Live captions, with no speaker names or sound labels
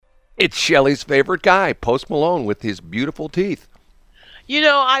It's Shelley's favorite guy, Post Malone, with his beautiful teeth.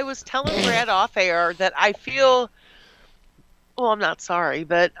 I was telling Brad off air that I feel, well, I'm not sorry,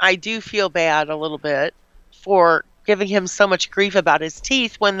 but I do feel bad a little bit for giving him so much grief about his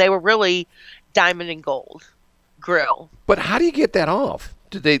teeth when they were really diamond and gold grill. But how do you get that off?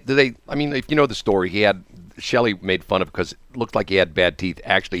 Did they? I mean, if you know the story, Shelley made fun of it because it looked like he had bad teeth.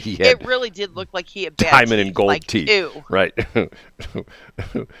 Actually, he had It really did look like he had bad diamond teeth, and gold like, teeth. Ew. Right.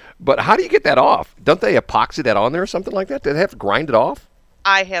 But how do you get that off? Don't they epoxy that on there or something like that? Do they have to grind it off?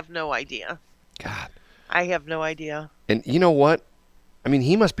 I have no idea. God. I have no idea. And you know what? I mean,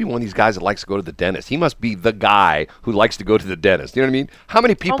 he must be one of these guys that likes to go to the dentist. He must be the guy who likes to go to the dentist. You know what I mean? How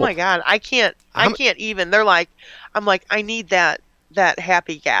many people? Oh my God, I can't even. I'm like, I need that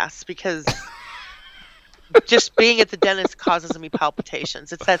happy gas because just being at the dentist causes me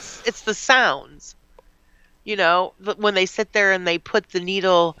palpitations. It's the sounds. When they sit there and they put the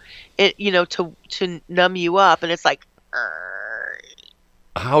needle in, to numb you up, and it's like,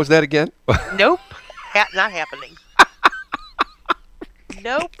 How's that again? nope, not happening.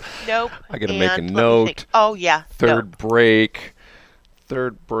 Nope. I got to make a And let me note. think. Oh yeah. Third break,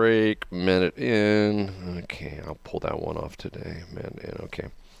 minute in. Okay, I'll pull that one off today. Minute in.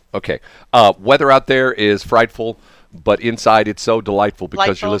 Okay. Weather out there is frightful, but inside it's so delightful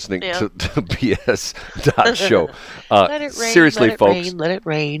because you're listening to BS.show. Let it rain, Seriously, let it folks, rain, let it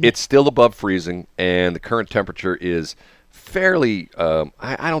rain. it's still above freezing, and the current temperature is fairly.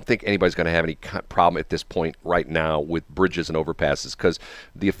 I don't think anybody's going to have any problem at this point right now with bridges and overpasses because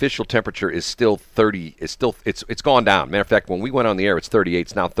the official temperature is still 30. It's gone down. Matter of fact, when we went on the air, it's 38.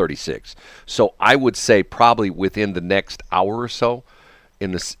 It's now 36. So I would say probably within the next hour or so,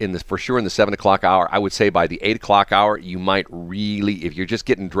 for sure in the 7 o'clock hour, I would say by the 8 o'clock hour, you might really, if you're just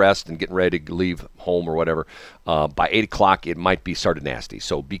getting dressed and getting ready to leave home or whatever, by 8 o'clock it might be sort of nasty.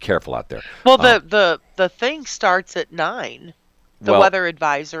 So be careful out there. Well, the thing starts at 9. The weather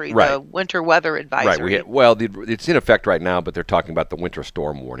advisory, right. The winter weather advisory. Right. It's in effect right now, but they're talking about the winter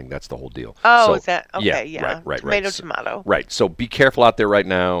storm warning. That's the whole deal. Oh, so, is that okay? Yeah. Right. Tomato. Right. So be careful out there right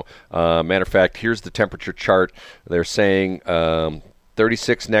now. Matter of fact, here's the temperature chart. They're saying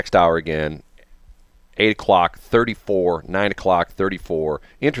 36 next hour again. 8 o'clock, 34. 9 o'clock, 34.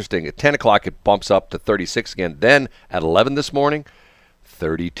 Interesting. At 10 o'clock, it bumps up to 36 again. Then at 11 this morning,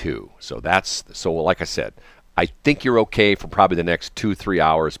 32. So like I said, I think you're okay for probably the next 2-3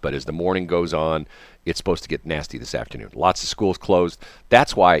 hours, but as the morning goes on, it's supposed to get nasty this afternoon. Lots of schools closed.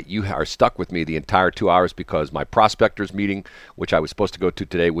 That's why you are stuck with me the entire 2 hours because my prospectors meeting, which I was supposed to go to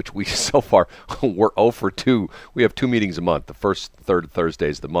today, which we so far we're 0 for 2. We have 2 meetings a month, the first, third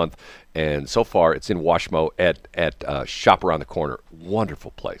Thursdays of the month, and so far it's in Washmo at Shop Around the Corner.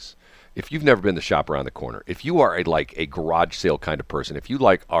 Wonderful place. If you've never been to Shop Around the Corner, if you are a garage sale kind of person, if you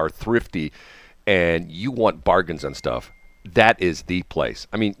are thrifty and you want bargains on stuff, that is the place.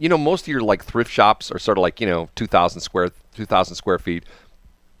 I mean, most of your thrift shops are sort of 2,000 square feet.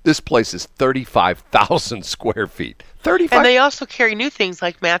 This place is 35,000 square feet. 35. And they also carry new things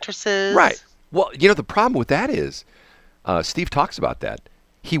like mattresses. Right. Well, the problem with that is, Steve talks about that.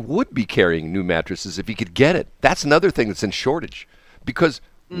 He would be carrying new mattresses if he could get it. That's another thing that's in shortage. Because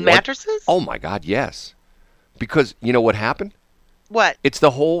mattresses? Oh my God, yes. Because you know what happened? What? It's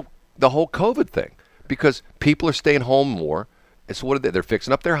the whole COVID thing. Because people are staying home more, and so what are they? They're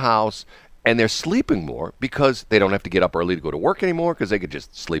fixing up their house, and they're sleeping more because they don't have to get up early to go to work anymore because they could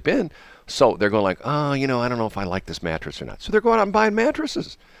just sleep in. So they're going I don't know if I like this mattress or not. So they're going out and buying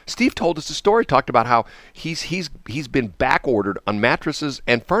mattresses. Steve told us a story, talked about how he's been back ordered on mattresses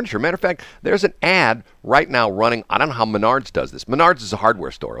and furniture. Matter of fact, there's an ad right now running. I don't know how Menards does this. Menards is a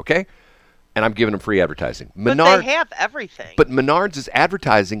hardware store, okay? And I'm giving them free advertising. But they have everything. But Menards is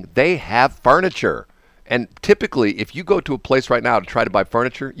advertising. They have furniture. And typically, if you go to a place right now to try to buy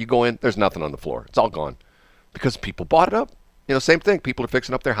furniture, you go in, there's nothing on the floor. It's all gone because people bought it up. Same thing. People are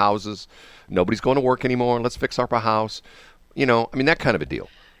fixing up their houses. Nobody's going to work anymore. Let's fix up our house. That kind of a deal.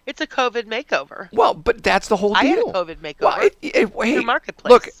 It's a COVID makeover. Well, but that's the whole deal. I had a COVID makeover. Well, through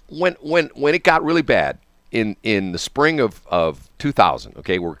Marketplace. Look, when it got really bad in the spring of 2000,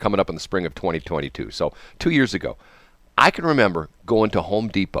 okay, we're coming up in the spring of 2022. So 2 years ago, I can remember going to Home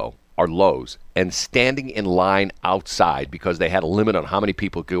Depot or Lowe's and standing in line outside because they had a limit on how many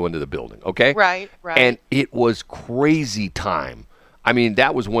people could go into the building, okay? Right. And it was crazy time. I mean,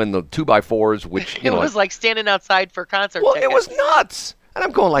 that was when the 2x4s, which, it was like standing outside for concert tickets. It was nuts. And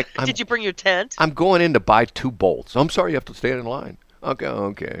I'm going did you bring your tent? I'm going in to buy 2 bolts. I'm sorry you have to stand in line.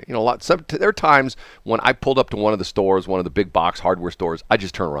 Okay. There are times when I pulled up to one of the stores, one of the big box hardware stores, I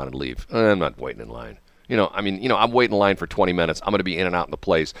just turn around and leave. I'm not waiting in line. I'm waiting in line for 20 minutes. I'm going to be in and out in the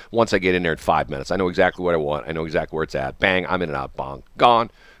place. Once I get in there in 5 minutes, I know exactly what I want. I know exactly where it's at. Bang, I'm in and out. Bong, gone.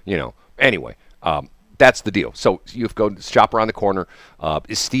 Anyway, that's the deal. So you have to go shop around the corner.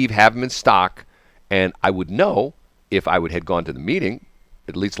 Is Steve have them in stock? And I would know if I had gone to the meeting,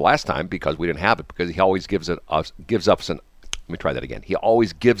 at least last time, because we didn't have it, because he always gives us an. Let me try that again. He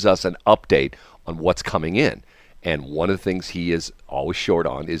always gives us an update on what's coming in. And one of the things he is always short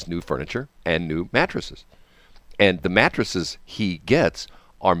on is new furniture and new mattresses. And the mattresses he gets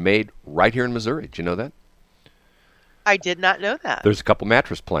are made right here in Missouri. Do you know that? I did not know that. There's a couple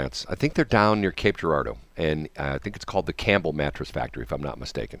mattress plants. I think they're down near Cape Girardeau. And I think it's called the Campbell Mattress Factory, if I'm not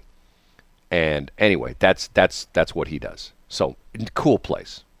mistaken. And anyway, that's what he does. So, cool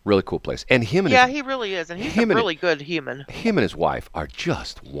place. Really cool place. And him and he really is. And he's a really good human. Him and his wife are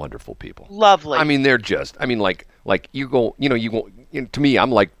just wonderful people. Lovely. I mean, they're just, like you go, to me, I'm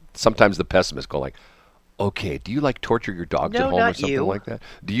like sometimes the pessimist go like, okay, do you like torture your dogs at home or something like that?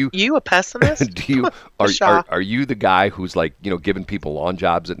 Do you a pessimist? Are you the guy who's like, giving people lawn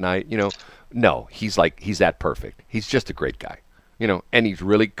jobs at night? No, he's that perfect. He's just a great guy. And he's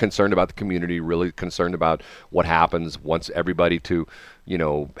really concerned about the community, really concerned about what happens, wants everybody to,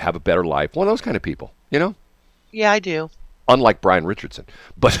 have a better life. One of those kind of people, Yeah, I do. Unlike Brian Richardson.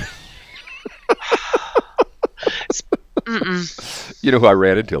 But you know who I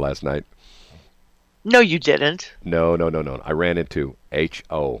ran into last night? No, you didn't. No. I ran into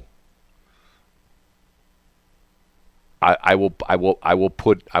H.O. I will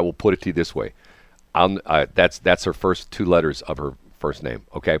put it to you this way. That's her first two letters of her first name,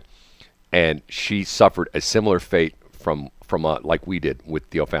 okay? And she suffered a similar fate from like we did with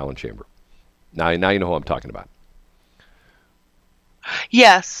the O'Fallon Chamber. Now you know who I'm talking about.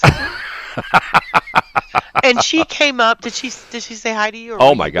 Yes. And she came up. Did she say hi to you? Or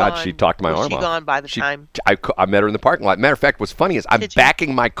oh my God, she talked my arm off. Was she gone by the time? I met her in the parking lot. Matter of fact, what's funny is I'm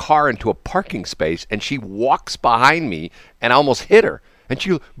backing my car into a parking space, and she walks behind me, and I almost hit her. And she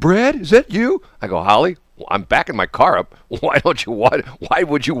goes, Brad, is that you? I go, Holly, I'm backing my car up. Why would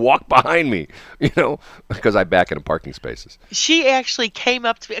you walk behind me? Because I back into parking spaces. She actually came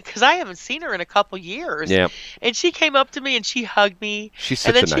up to me, because I haven't seen her in a couple years. Yeah. And she came up to me and she hugged me. She's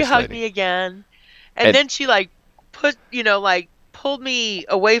such a nice lady. And then she hugged me again. And then she pulled me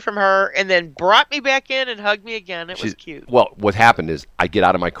away from her and then brought me back in and hugged me again. It was cute. Well, what happened is I get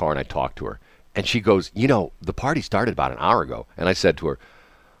out of my car and I talk to her. And she goes, the party started about an hour ago. And I said to her,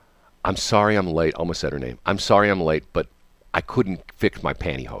 I'm sorry I'm late. Almost said her name. I'm sorry I'm late, but I couldn't fix my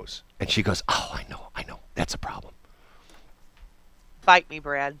pantyhose. And she goes, oh, I know. That's a problem. Bite me,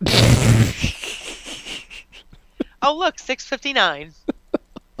 Brad. Oh, look, 6:59.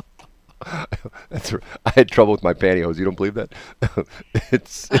 That's right. I had trouble with my pantyhose. You don't believe that?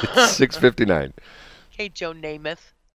 It's 6:59. Hey, Joe Namath.